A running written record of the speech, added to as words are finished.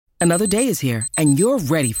Another day is here, and you're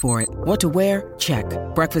ready for it. What to wear? Check.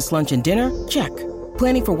 Breakfast, lunch, and dinner? Check.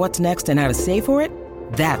 Planning for what's next and how to save for it?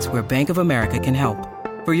 That's where Bank of America can help.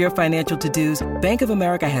 For your financial to-dos, Bank of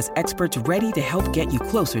America has experts ready to help get you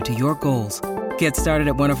closer to your goals. Get started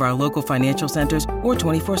at one of our local financial centers or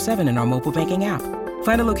 24/7 in our mobile banking app.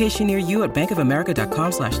 Find a location near you at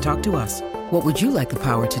bankofamerica.com/talktous. What would you like the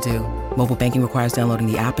power to do? Mobile banking requires downloading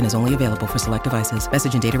the app and is only available for select devices.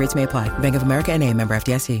 Message and data rates may apply. Bank of America N.A., member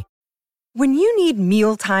FDIC. When you need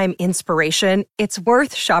mealtime inspiration, it's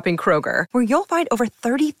worth shopping Kroger, where you'll find over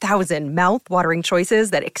 30,000 mouth-watering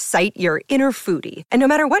choices that excite your inner foodie. And no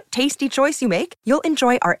matter what tasty choice you make, you'll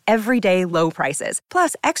enjoy our everyday low prices,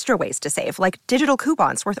 plus extra ways to save, like digital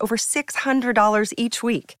coupons worth over $600 each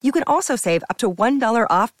week. You can also save up to $1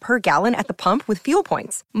 off per gallon at the pump with fuel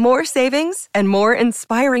points. More savings and more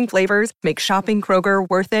inspiring flavors make shopping Kroger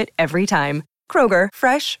worth it every time. Kroger,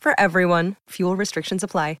 fresh for everyone. Fuel restrictions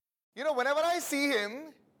apply. You know, whenever I see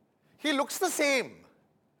him, he looks the same.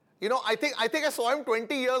 You know, I think I saw him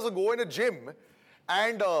 20 years ago in a gym,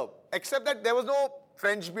 and except that there was no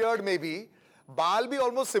French beard maybe, baal bhi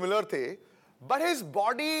almost similar the, but his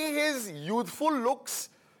body, his youthful looks,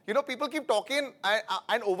 you know, people keep talking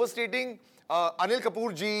and overstating Anil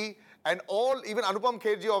Kapoor ji and all, even Anupam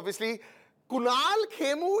Kher ji obviously. Kunal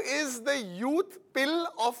Khemu is the youth pill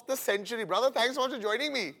of the century. Brother, thanks so much for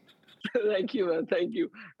joining me. Thank you, man. Thank you.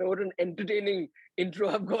 What an entertaining intro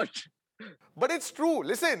I've got. But it's true.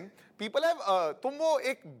 Listen, people have, तुम वो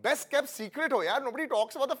एक best kept secret हो यार. Nobody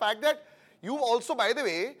talks about the fact that you've also, by the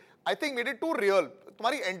way, I think made it too real.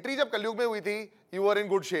 तुम्हारी entry जब कलयुग में हुई थी, you were in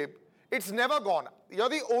good shape. It's never gone. You're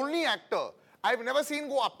the only actor I've never seen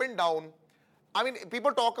go up and down. I mean,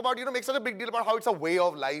 people talk about, you know, make such a big deal about how it's a way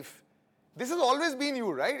of life. This has always been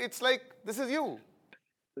you, right? It's like, this is you.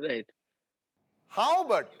 Right. How,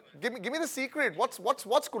 but? Give me the secret. What's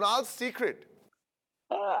Kunal's secret?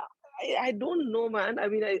 I don't know, man. I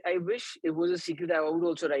mean, I wish it was a secret I would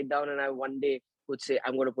also write down and I one day would say,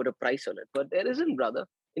 I'm going to put a price on it. But there isn't, brother.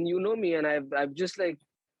 And you know me, and I've just like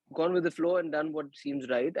gone with the flow and done what seems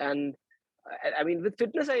right. And I mean, with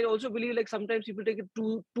fitness, I also believe like sometimes people take it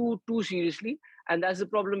too seriously. And that's the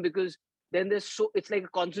problem, because then it's like a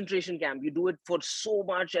concentration camp. You do it for so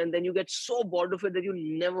much and then you get so bored of it that you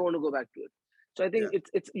never want to go back to it. So I think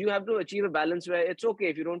it's you have to achieve a balance where it's okay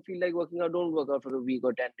if you don't feel like working out, don't work out for a week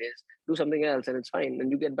or 10 days. Do something else and it's fine. And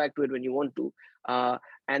you get back to it when you want to.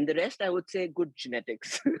 And the rest, I would say, good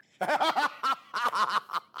genetics.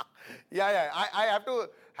 Yeah. I have to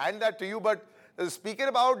hand that to you. But speaking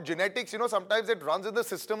about genetics, you know, sometimes it runs in the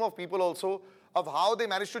system of people also, of how they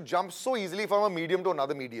manage to jump so easily from a medium to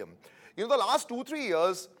another medium. You know, the last 2-3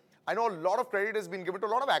 years, I know a lot of credit has been given to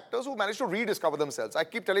a lot of actors who managed to rediscover themselves. I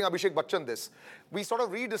keep telling Abhishek Bachchan this. We sort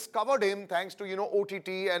of rediscovered him thanks to, you know,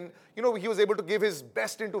 OTT, and, you know, he was able to give his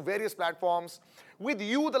best into various platforms. With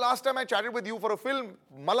you, the last time I chatted with you for a film,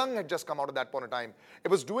 Malang had just come out at that point in time.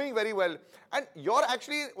 It was doing very well. And you're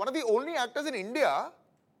actually one of the only actors in India,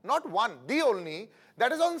 not one, the only,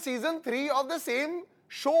 that is on season 3 of the same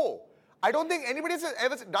show. I don't think anybody has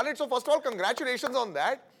ever done it. So first of all, congratulations on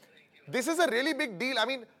that. This is a really big deal. I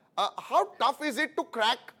mean, how tough is it to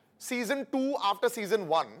crack season 2 after season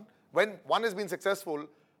 1 when 1 has been successful,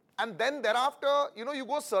 and then thereafter, you know, you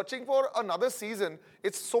go searching for another season?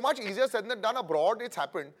 It's so much easier said than done. Abroad, it's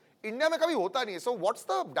happened. India mein kabhi hota nahi hai. So what's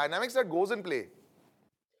the dynamics that goes in play?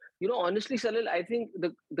 You know, honestly, Salil, I think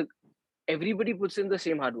the everybody puts in the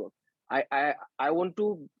same hard work.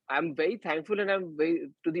 I'm very thankful, and I'm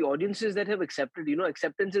very to the audiences that have accepted. You know,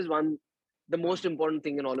 acceptance is the most important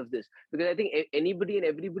thing in all of this, because I think anybody and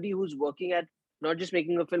everybody who's working at not just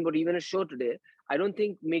making a film but even a show today, I don't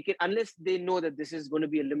think make it unless they know that this is going to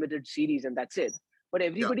be a limited series and that's it. But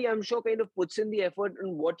everybody, I'm sure, kind of puts in the effort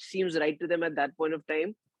in what seems right to them at that point of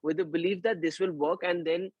time, with the belief that this will work and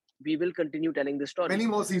then we will continue telling the story. Many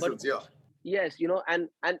more seasons, Yes, you know,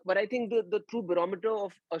 but I think the true barometer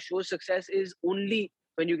of a show's success is only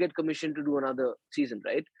when you get commissioned to do another season,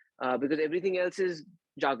 right? Because everything else is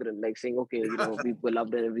jargon, like saying, okay, you know, people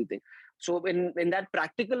loved and everything. So in that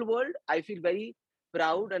practical world, I feel very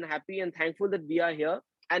proud and happy and thankful that we are here.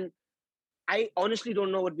 And I honestly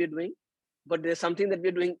don't know what we're doing, but there's something that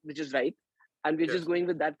we're doing which is right. And we're just going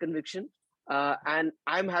with that conviction. And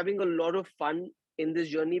I'm having a lot of fun in this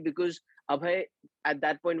journey, because Abhay, at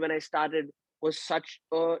that point when I started, was such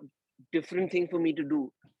a different thing for me to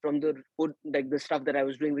do from the stuff that I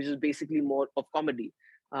was doing, which is basically more of comedy.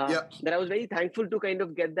 That I was very thankful to kind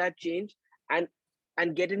of get that change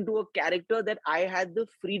and get into a character that I had the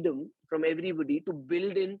freedom from everybody to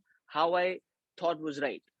build in how I thought was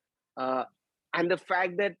right. And the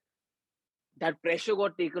fact that that pressure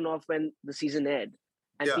got taken off when the season aired,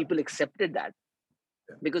 and people accepted that.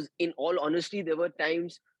 Because in all honesty, there were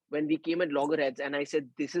times when we came at loggerheads and I said,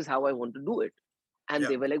 this is how I want to do it. And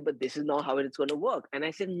they were like, but this is not how it's going to work. And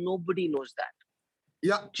I said, nobody knows that.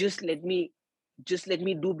 Yeah. Just let me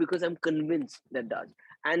do, because I'm convinced that does.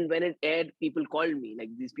 And when it aired, people called me, like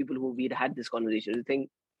these people who we'd had this conversation, they think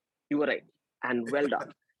you were right and well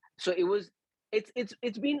done. So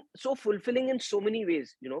it's been so fulfilling in so many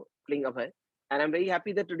ways, you know, playing Abhay. And I'm very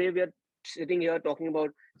happy that today we are sitting here talking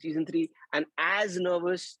about season 3 and as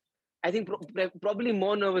nervous, I think probably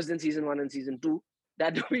more nervous than season 1 and season 2,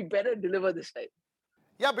 that we better deliver this time.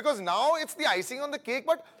 Yeah, because now it's the icing on the cake,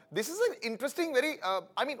 but this is an interesting,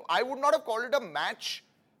 I would not have called it a match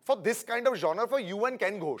for this kind of genre for you and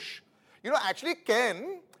Ken Ghosh. You know, actually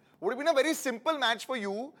Ken would have been a very simple match for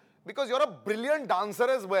you because you're a brilliant dancer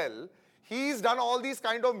as well. He's done all these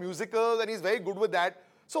kind of musicals and he's very good with that.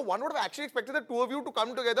 So one would have actually expected the two of you to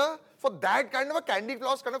come together for that kind of a Candy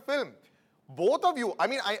Floss kind of film. Both of you,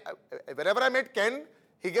 wherever I met Ken,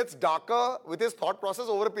 he gets darker with his thought process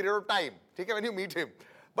over a period of time. Okay, when you meet him.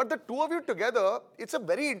 But the two of you together, it's a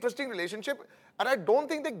very interesting relationship. And I don't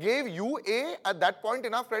think they gave you, at that point,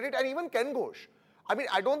 enough credit, and even Ken Ghosh.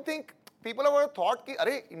 I don't think people have thought, ki,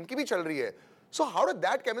 Arey, inki bhi chal rahi hai. So how did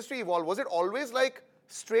that chemistry evolve? Was it always like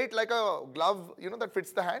straight like a glove, you know, that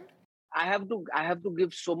fits the hand? I have to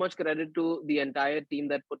give so much credit to the entire team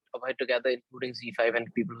that put Abhay together, including Z5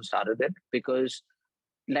 and people who started it. Because,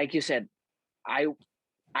 like you said, I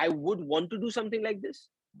would want to do something like this,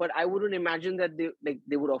 but I wouldn't imagine that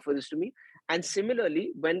they would offer this to me. And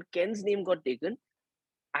similarly, when Ken's name got taken,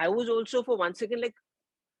 I was also for 1 second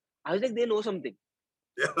I was like, they know something.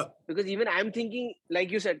 Yeah. Because even I'm thinking,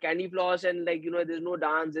 like you said, Candy Floss and there's no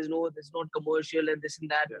dance, there's not commercial and this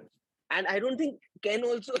and that. Yeah. And I don't think Ken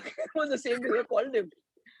also was the same thing. I called him.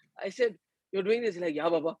 I said, you're doing this? He's like, yeah,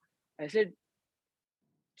 Baba. I said,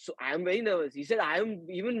 so I'm very nervous. He said, I'm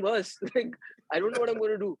even worse. I don't know what I'm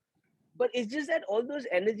going to do. But it's just that all those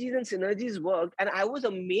energies and synergies worked. And I was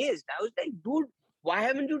amazed. I was like, dude, why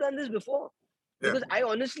haven't you done this before? Because I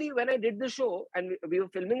honestly, when I did the show and we were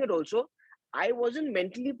filming it also, I wasn't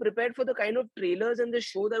mentally prepared for the kind of trailers and the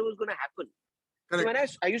show that was going to happen. So when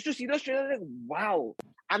I used to see those trailers, like, wow,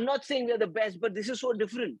 I'm not saying they're the best, but this is so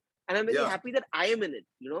different. And I'm very happy that I am in it,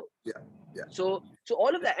 you know? Yeah. So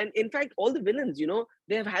all of that. And in fact, all the villains, you know,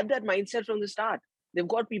 they have had that mindset from the start. They've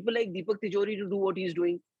got people like Deepak Tijori to do what he's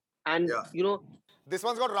doing. And, you know... This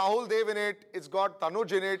one's got Rahul Dev in it. It's got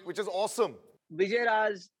Tanuj in it, which is awesome. Vijay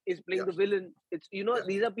Raj is playing the villain. It's, you know,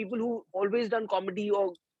 these are people who always done comedy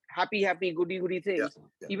or happy, goody things.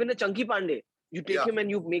 Even a Chunky Pandey. You take him and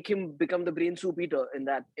you make him become the brain soup eater in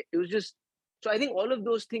that. It was just... So I think all of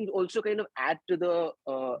those things also kind of add to the...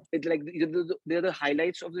 they're the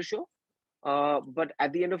highlights of the show. But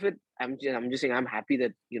at the end of it, I'm just saying I'm happy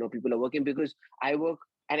that, you know, people are working because I work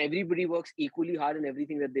and everybody works equally hard in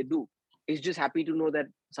everything that they do. It's just happy to know that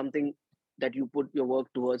something that you put your work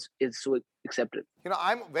towards is so accepted. You know,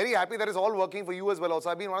 I'm very happy that it's all working for you as well. Also,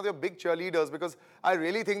 I've been one of your big cheerleaders because I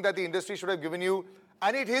really think that the industry should have given you,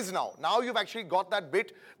 and it is now. Now you've actually got that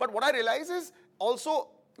bit. But what I realize is also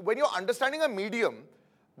when you're understanding a medium,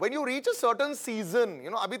 when you reach a certain season, you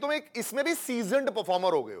know, abhi tum ek isme bhi seasoned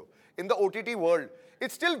performer ho gaye ho in the OTT world.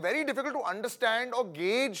 It's still very difficult to understand or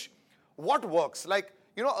gauge what works. Like,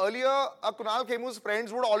 you know, earlier, Kunal Khemu's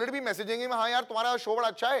friends would already be messaging him, "Haan yaar, tumhara show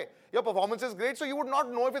bada acha hai. Your performance is great," so you would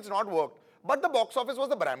not know if it's not worked. But the box office was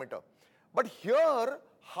the parameter. But here,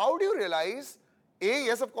 how do you realize,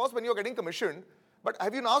 yes, of course, when you're getting commissioned, but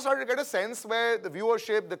have you now started to get a sense where the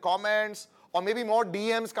viewership, the comments, or maybe more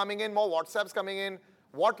DMs coming in, more WhatsApps coming in,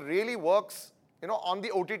 what really works, you know, on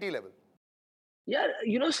the OTT level? Yeah,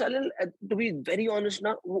 you know, Salil, to be very honest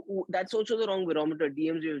now, that's also the wrong barometer,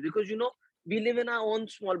 DMs, because, you know, we live in our own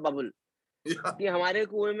small bubble. कि हमारे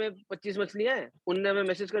कुएं में 25 मछलियां हैं, उनने हमें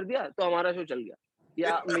message कर दिया तो हमारा शो चल गया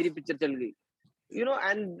या मेरी पिक्चर चल गई, you know,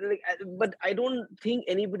 and like, but I don't think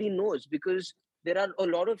anybody knows because there are a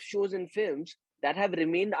lot of shows and films that have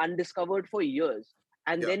remained undiscovered for years,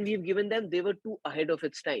 and then we've given them, they were too ahead of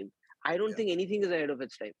its time. I don't think anything is ahead of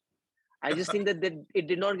its time. I just think that it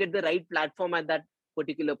did not get the right platform at that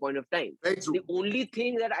particular point of time. The only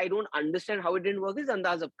thing that I don't understand how it didn't work is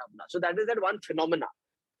Andaz Apna. So that is that one phenomena.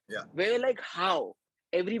 Yeah. Where like how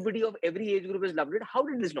everybody of every age group has loved it. How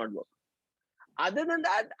did this not work? Other than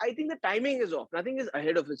that, I think the timing is off. Nothing is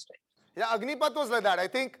ahead of its time. Yeah, Agnipath was like that. I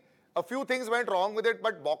think a few things went wrong with it,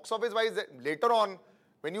 but box office wise, later on,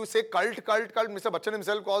 when you say cult, Mr. Bachchan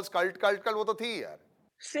himself calls cult, wo to thi yaar.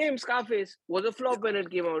 Same, Scarface was a flop when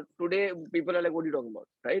it came out. Today, people are like, what are you talking about,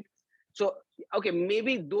 right? So, okay,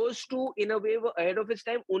 maybe those two in a way were ahead of its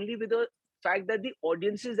time only with the fact that the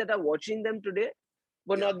audiences that are watching them today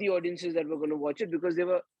were Yeah. not the audiences that were going to watch it because they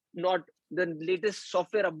were not, the latest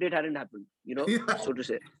software update hadn't happened, Yeah. so to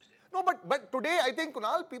say. No, but today I think,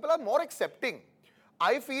 Kunal, people are more accepting.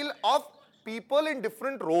 I feel of people in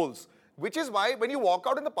different roles, which is why when you walk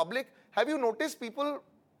out in the public, have you noticed people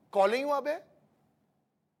calling you Abe?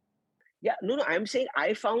 Yeah, no, I'm saying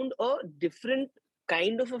I found a different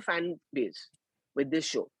kind of a fan base with this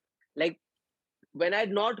show. Like when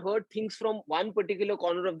I'd not heard things from one particular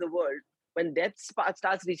corner of the world, when that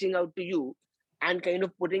starts reaching out to you and kind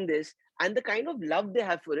of putting this, and the kind of love they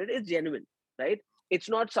have for it is genuine, right? It's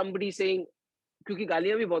not somebody saying, क्योंकि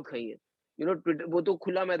गालियां भी बहुत खाई हैं, Twitter वो तो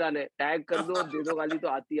खुला मैदान है, टैग कर दो दे दो गाली तो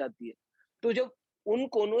आती है. तो जब उन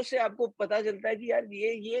कोनों से आपको पता चलता है कि यार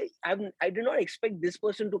ये I did not expect this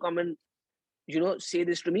person to come and say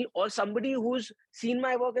this to me, or somebody who's seen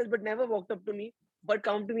my work but never walked up to me but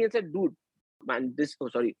come to me and said, dude, man, this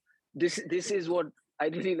is what I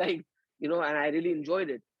really like, and I really enjoyed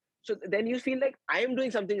it. So then you feel like I am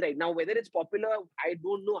doing something right. Now whether it's popular, I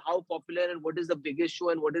don't know how popular and what is the biggest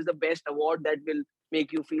show and what is the best award that will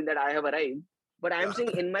make you feel that I have arrived, but I'm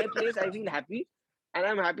saying in my place I feel happy. And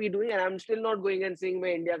I'm happy doing, and I'm still not going and saying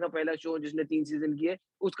मैं India का पहला show जिसने 3 season किए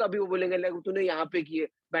उसका भी वो बोलेंगे like तूने यहाँ पे किए,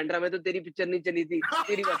 बैंड्रा में तो तेरी पिक्चर नहीं चली थी,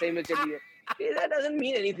 तेरी वसई में चली है. That doesn't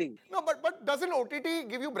mean anything. No, but doesn't OTT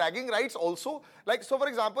give you bragging rights also? Like, so for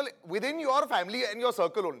example, within your family and your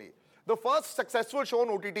circle only, the first successful show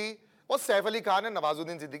on OTT was Saif Ali Khan and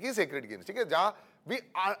Nawazuddin Siddiqui, Sacred Games. Okay, जहाँ we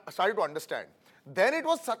started to understand. Then it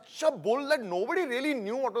was such a bull that nobody really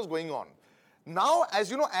knew what was going on. Now,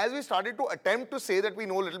 as you know, as we started to attempt to say that we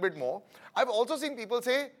know a little bit more, I've also seen people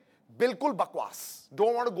say, Bilkul bakwas,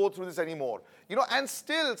 don't want to go through this anymore. And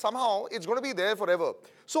still, somehow, it's going to be there forever.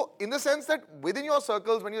 So, in the sense that within your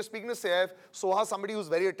circles, when you're speaking to Saif, Soha, somebody who's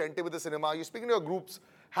very attentive with the cinema, you're speaking to your groups,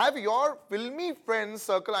 have your filmy friends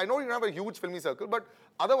circle, I know you don't have a huge filmy circle, but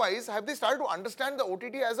otherwise, have they started to understand the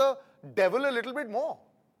OTT as a devil a little bit more?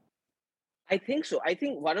 I think so. I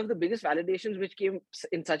think one of the biggest validations which came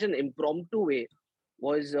in such an impromptu way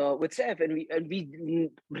was with Saif, and we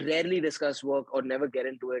rarely discuss work or never get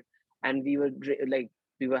into it. And we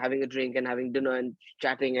were having a drink and having dinner and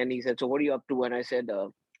chatting, and he said, "So what are you up to?" And I said,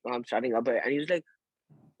 "I'm starting up." And he was like,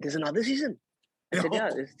 "There's another season." I said, "Yeah,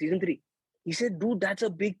 it's season 3." He said, "Dude, that's a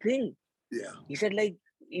big thing." Yeah. He said, like,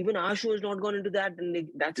 even our show has not gone into that, and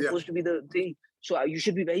that's supposed to be the thing. So you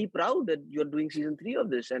should be very proud that you're doing season 3 of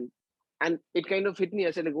this. And it kind of hit me.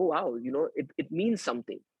 I said, like, oh, wow, it means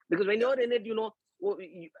something. Because when you're in it,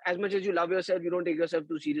 as much as you love yourself, you don't take yourself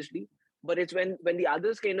too seriously. But it's when the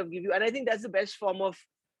others kind of give you, and I think that's the best form of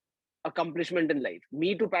accomplishment in life.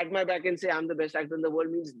 Me to pat my back and say I'm the best actor in the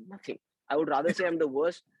world means nothing. I would rather say I'm the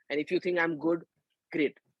worst. And if you think I'm good,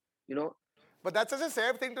 great. But that's such a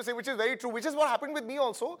safe thing to say, which is very true, which is what happened with me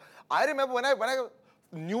also. I remember when I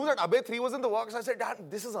knew that Abe 3 was in the works, I said,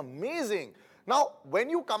 Dad, this is amazing. Now,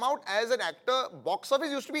 when you come out as an actor, box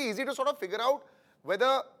office used to be easy to sort of figure out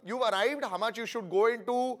whether you've arrived, how much you should go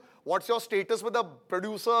into, what's your status with the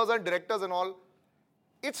producers and directors and all.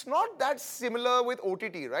 It's not that similar with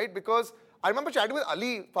OTT, right? Because I remember chatting with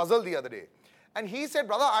Ali Fazal the other day, and he said,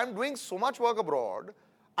 brother, I'm doing so much work abroad,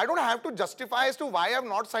 I don't have to justify as to why I've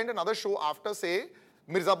not signed another show after, say,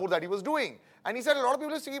 Mirzapur that he was doing. And he said, a lot of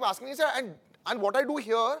people used to keep asking, he said, and what I do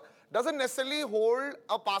here doesn't necessarily hold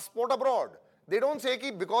a passport abroad. They don't say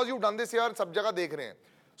कि because you've done this here, सब जगह देख रहे हैं.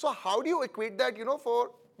 So how do you equate that,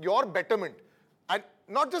 for your betterment? And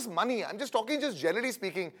not just money, I'm just talking just generally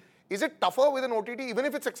speaking. Is it tougher with an OTT, even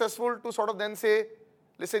if it's successful, to sort of then say,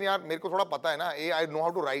 listen, yaar, मेरे को थोड़ा पता है ना, I know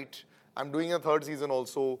how to write. I'm doing a 3rd season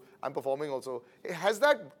also. I'm performing also. Has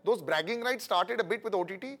those bragging rights started a bit with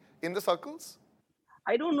OTT in the circles?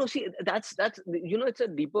 I don't know. See, that's it's a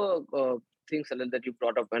deeper thing, Salil, that you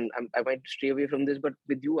brought up, and I might stray away from this, but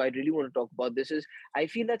with you, I really want to talk about this. Is I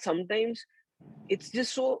feel that sometimes it's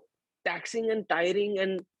just so taxing and tiring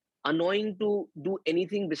and annoying to do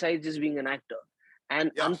anything besides just being an actor.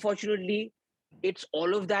 And unfortunately, it's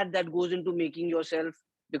all of that goes into making yourself,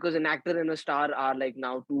 because an actor and a star are like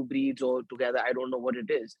now two breeds or together. I don't know what it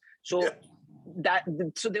is. So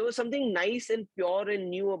so there was something nice and pure and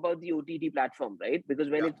new about the OTT platform, right? Because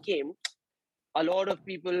when it came, a lot of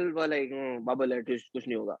people were like, Baba, kuch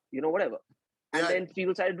nahi hoga, whatever. And then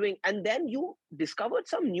people started doing, and then you discovered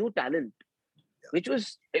some new talent, which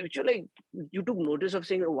you're like, you took notice of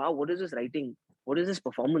saying, oh, wow, what is this writing? What is this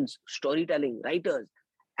performance, storytelling, writers?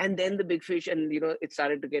 And then the big fish, and it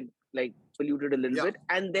started to get like polluted a little bit.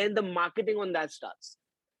 And then the marketing on that starts.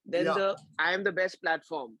 Then I am the best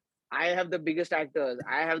platform. I have the biggest actors,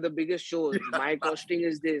 I have the biggest shows, my costing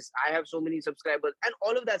is this, I have so many subscribers, and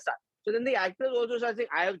all of that stuff. So then the actors also start saying,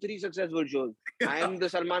 I have 3 successful shows. I am the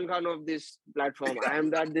Salman Khan of this platform. I am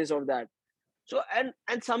that, this, or that. So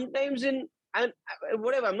and sometimes and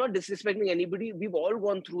whatever, I'm not disrespecting anybody. We've all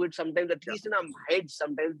gone through it sometimes, at least in our heads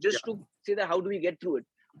sometimes, just to say that how do we get through it.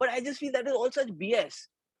 But I just feel that is all such BS.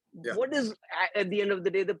 Yeah. What is at the end of the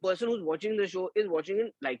day, the person who's watching the show is watching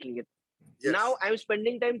and liking it. Yes. Now I'm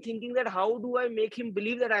spending time thinking that how do I make him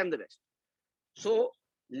believe that I am the best? So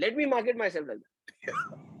let me market myself like that.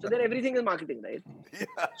 So then everything is marketing, right?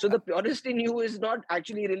 Yeah. So the purest in you is not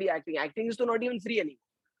actually really acting. Acting is to not even free anymore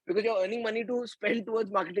because you're earning money to spend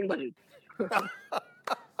towards marketing budget.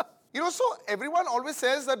 So everyone always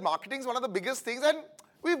says that marketing is one of the biggest things, and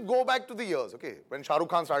we go back to the years, okay, when Shah Rukh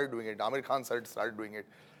Khan started doing it, Amir Khan started doing it.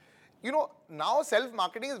 Now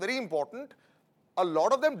self-marketing is very important. A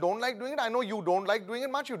lot of them don't like doing it. I know you don't like doing it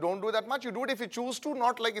much. You don't do it that much. You do it if you choose to,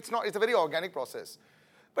 not like it's a very organic process.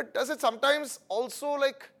 But does it sometimes also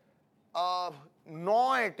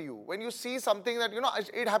gnaw at you when you see something that,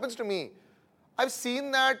 it happens to me. I've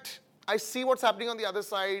seen that. I see what's happening on the other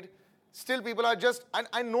side. Still people are just, and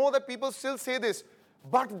I know that people still say this,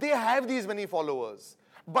 but they have these many followers.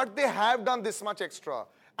 But they have done this much extra.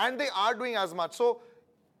 And they are doing as much. So,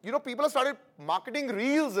 people have started marketing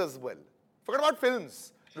reels as well. Forget about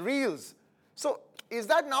films, reels. So, is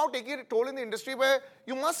that now taking a toll in the industry where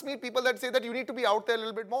you must meet people that say that you need to be out there a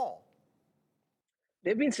little bit more?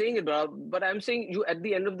 They've been saying it, but I'm saying you at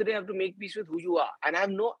the end of the day have to make peace with who you are. And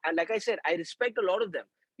and like I said, I respect a lot of them.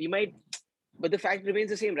 But the fact remains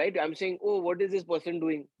the same, right? I'm saying, oh, what is this person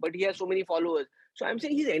doing? But he has so many followers. So I'm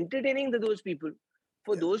saying he's entertaining those people.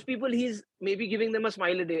 For those people, he's maybe giving them a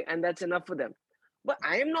smile a day, and that's enough for them. But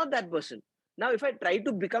I am not that person. Now, if I try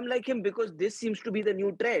to become like him because this seems to be the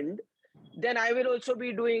new trend, then I will also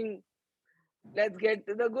be doing, let's get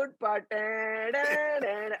to the good part. I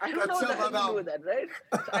don't know what I have to do with that, right?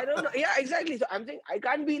 So I don't know. Yeah, exactly. So I'm saying I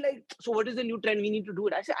can't be like, so what is the new trend? We need to do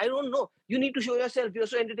it. I said, I don't know. You need to show yourself. You're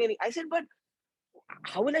so entertaining. I said, but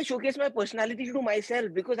how will I showcase my personality to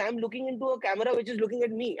myself? Because I'm looking into a camera which is looking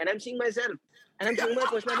at me and I'm seeing myself and I'm showing my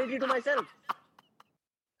personality to myself.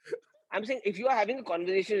 I'm saying if you are having a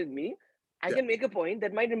conversation with me, I can make a point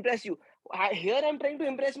that might impress you. Here I'm trying to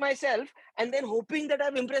impress myself and then hoping that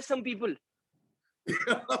I've impressed some people.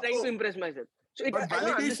 Trying to impress myself. So I don't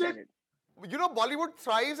understand it. Bollywood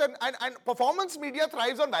thrives and performance media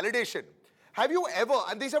thrives on validation. Have you ever,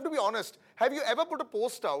 and these have to be honest, have you ever put a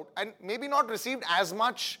post out and maybe not received as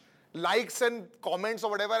much likes and comments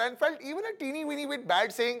or whatever and felt even a teeny weeny bit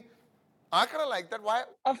bad saying, I kind of like that, why?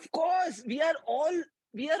 Of course, we are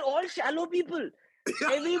all shallow people.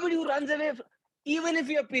 Everybody who runs away, even if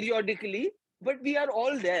we are periodically, but we are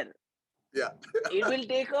all there. Yeah. It will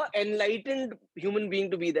take an enlightened human being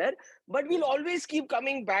to be there, but we'll always keep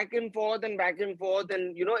coming back and forth. And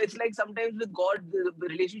it's like sometimes with God, the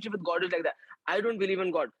relationship with God is like that. I don't believe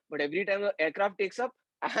in God, but every time an aircraft takes up,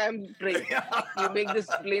 I am praying. You make this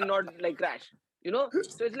plane not crash. So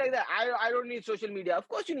it's like that. I don't need social media. Of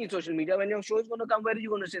course you need social media. When your show is going to come, where are you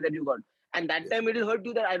going to say that you got? And that time it will hurt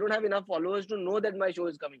you that I don't have enough followers to know that my show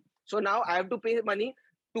is coming. So now I have to pay money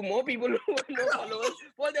to more people who have no followers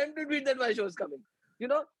for them to tweet that my show is coming.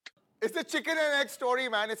 It's a chicken and egg story,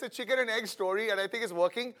 man. It's a chicken and egg story, and I think it's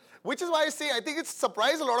working. Which is why I say I think it's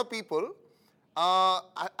surprised a lot of people.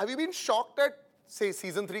 Have you been shocked at, say,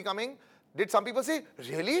 season 3 coming? Did some people say,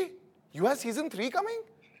 really? You have season 3 coming?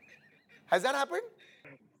 Has that happened?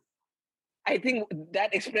 I think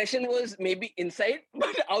that expression was maybe inside,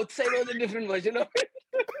 but outside was a different version of it.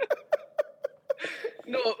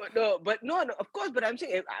 No, of course. But I'm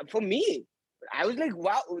saying, for me, I was like,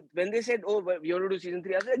 wow. When they said, oh, but you want to do season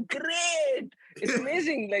 3, I was like, great. It's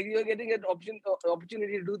amazing. Like, you're getting an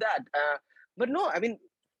opportunity to do that. But no, I mean,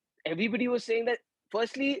 everybody was saying that,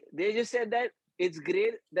 firstly, they just said that it's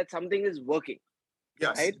great that something is working.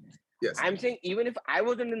 Yes. Right? Yes. I'm saying, even if I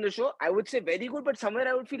wasn't in the show, I would say very good, but somewhere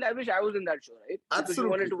I would feel I wish I was in that show, right? Absolutely. Because you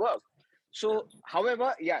wanted to work. So,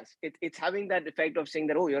 however, yes, it's having that effect of saying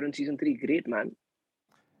that, oh, you're in season 3, great, man.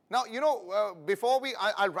 Now, before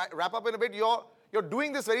I'll wrap up in a bit, you're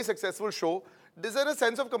doing this very successful show. Is there a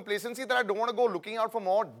sense of complacency that I don't want to go looking out for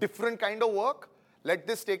more different kind of work? Let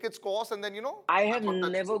this take its course and then, I have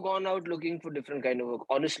never gone out looking for different kind of work,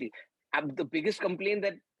 honestly. The biggest complaint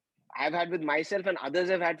that I've had with myself and others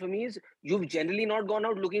have had for me is you've generally not gone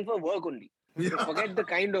out looking for work only. Yeah. Forget the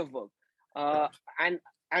kind of work. And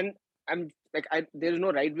I'm like, there is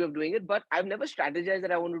no right way of doing it, but I've never strategized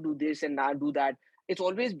that I want to do this and not do that. It's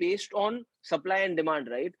always based on supply and demand,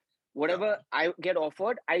 right? Whatever I get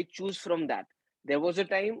offered, I choose from that. There was a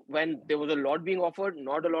time when there was a lot being offered,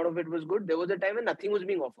 not a lot of it was good. There was a time when nothing was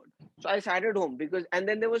being offered. So I sat at home and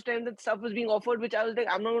then there was time that stuff was being offered, which I was like,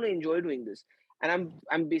 I'm not going to enjoy doing this. And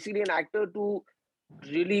I'm basically an actor to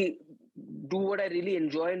really do what I really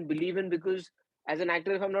enjoy and believe in, because as an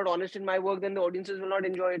actor, if I'm not honest in my work, then the audiences will not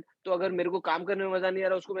enjoy it. So अगर मेरे को काम करने में मजा नहीं आ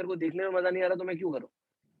रहा, उसको मेरे को देखने में मजा नहीं आ रहा, तो मैं क्यों करूँ?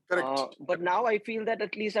 Correct. But now I feel that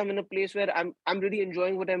at least I'm in a place where I'm really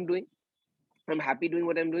enjoying what I'm doing. I'm happy doing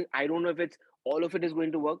what I'm doing. I don't know if it's all of it is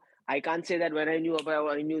going to work. I can't say that when I knew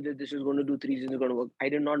that this was going to do 3 seasons going to work. I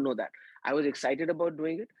did not know that. I was excited about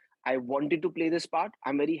doing it. I wanted to play this part.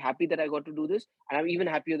 I'm very happy that I got to do this, and I'm even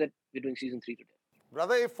happier that we're doing season 3 today.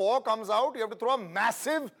 Brother, if 4 comes out, you have to throw a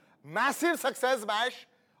massive, massive success bash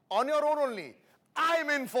on your own only. I'm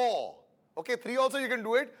in 4. Okay, 3 also you can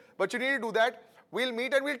do it, but you need to do that. We'll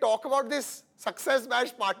meet and we'll talk about this success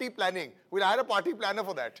bash party planning. We'll hire a party planner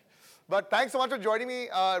for that. But thanks so much for joining me.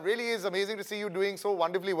 Really is amazing to see you doing so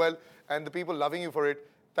wonderfully well and the people loving you for it.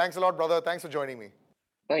 Thanks a lot, brother. Thanks for joining me.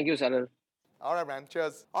 Thank you, Salil. All right, man.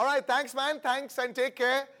 Cheers. All right, thanks, man. Thanks and take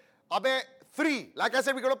care. Abbe, 3. Like I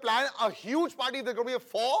said, we're going to plan a huge party. There's going to be a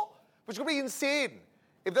 4, which could be insane.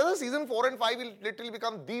 If there's a season 4 and 5, we'll literally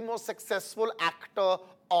become the most successful actor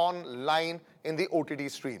online in the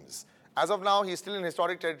OTT streams. As of now, he's still in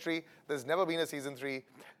historic territory. There's never been a season 3.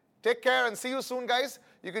 Take care and see you soon, guys.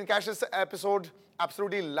 You can catch this episode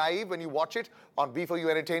absolutely live when you watch it on B4U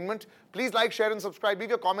Entertainment. Please like, share, and subscribe. Leave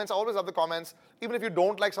your comments. I always love the comments. Even if you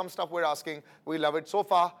don't like some stuff we're asking, we love it. So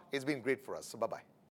far, it's been great for us. So bye-bye.